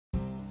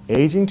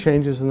Aging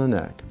changes in the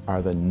neck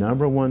are the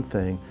 #1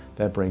 thing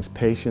that brings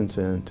patients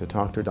in to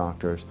talk to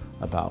doctors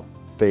about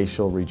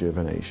facial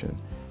rejuvenation.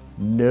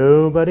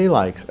 Nobody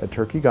likes a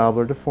turkey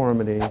gobbler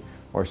deformity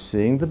or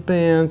seeing the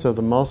bands of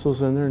the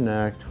muscles in their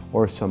neck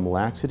or some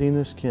laxity in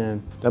the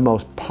skin. The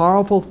most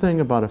powerful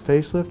thing about a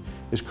facelift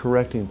is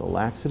correcting the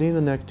laxity in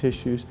the neck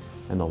tissues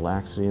and the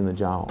laxity in the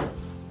jowl.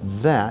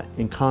 That,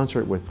 in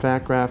concert with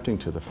fat grafting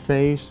to the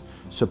face,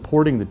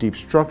 supporting the deep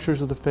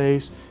structures of the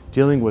face,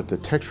 dealing with the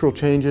textural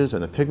changes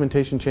and the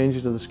pigmentation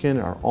changes of the skin,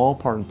 are all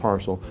part and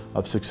parcel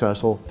of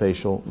successful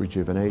facial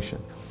rejuvenation.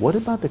 What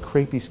about the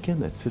crepey skin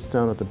that sits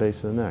down at the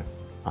base of the neck?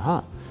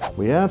 Aha,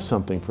 we have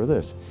something for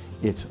this.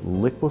 It's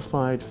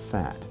liquefied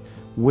fat,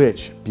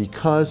 which,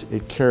 because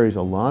it carries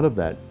a lot of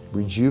that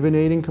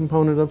rejuvenating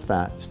component of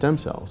fat, stem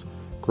cells,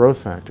 growth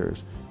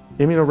factors,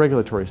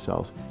 immunoregulatory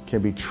cells,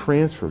 can be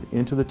transferred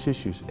into the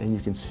tissues, and you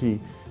can see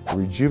a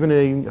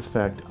rejuvenating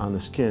effect on the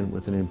skin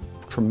with a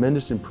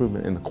tremendous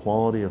improvement in the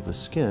quality of the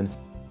skin.